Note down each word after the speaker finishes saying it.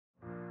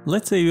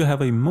Let's say you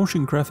have a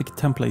motion graphic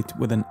template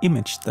with an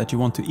image that you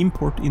want to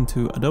import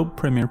into Adobe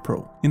Premiere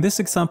Pro. In this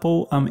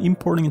example, I'm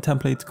importing a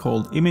template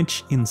called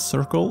Image in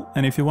Circle,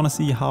 and if you want to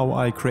see how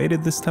I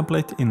created this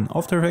template in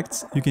After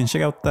Effects, you can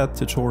check out that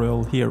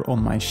tutorial here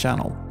on my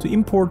channel. To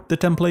import the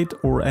template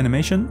or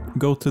animation,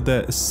 go to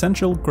the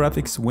Essential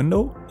Graphics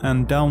window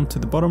and down to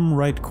the bottom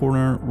right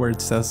corner where it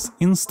says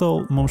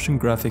Install Motion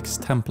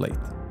Graphics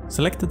Template.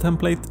 Select the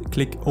template,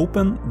 click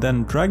Open,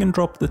 then drag and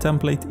drop the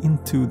template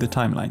into the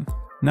timeline.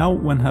 Now,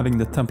 when having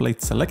the template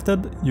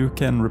selected, you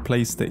can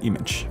replace the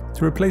image.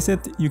 To replace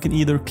it, you can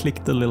either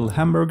click the little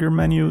hamburger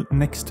menu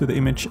next to the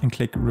image and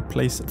click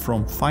Replace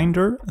from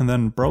Finder and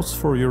then browse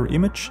for your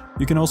image.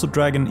 You can also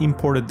drag an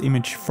imported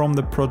image from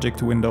the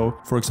project window,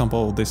 for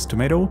example this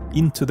tomato,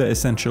 into the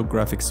Essential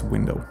Graphics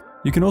window.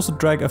 You can also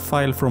drag a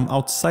file from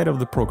outside of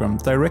the program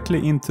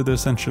directly into the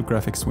Essential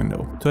Graphics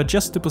window. To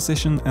adjust the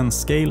position and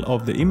scale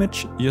of the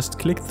image, just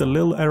click the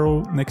little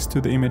arrow next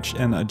to the image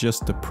and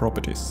adjust the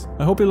properties.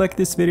 I hope you liked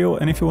this video,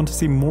 and if you want to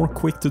see more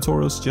quick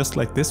tutorials just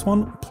like this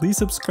one, please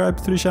subscribe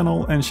to the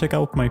channel and check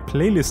out my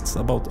playlists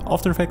about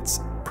After Effects,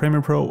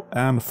 Premiere Pro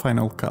and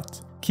Final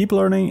Cut. Keep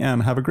learning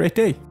and have a great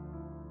day!